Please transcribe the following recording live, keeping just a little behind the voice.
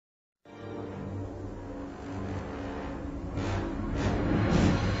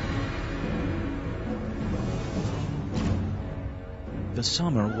The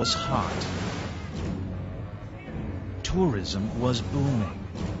summer was hot. Tourism was booming.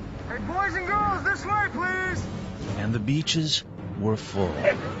 Hey, boys and girls, this way, please! And the beaches were full.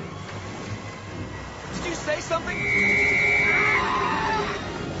 Did you say something?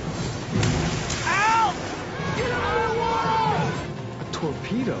 Ow! Get out of the water! A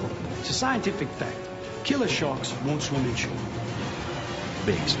torpedo? It's a scientific fact. Killer sharks won't swim in shore.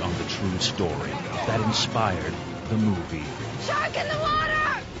 Based on the true story that inspired the movie. Shark in the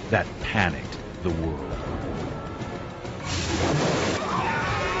water! That panicked the world.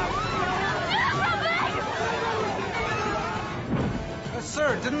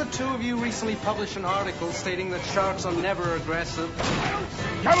 Sir, didn't the two of you recently publish an article stating that sharks are never aggressive?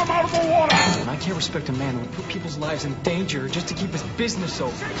 Get him out of the water! And I can't respect a man who would put people's lives in danger just to keep his business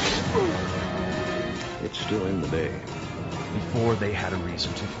open. It's still in the bay. Before they had a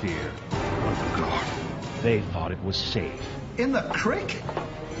reason to fear. Oh, God. They thought it was safe In the creek?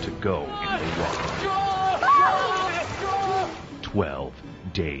 to go in the water. 12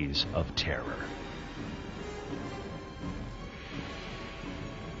 days of terror.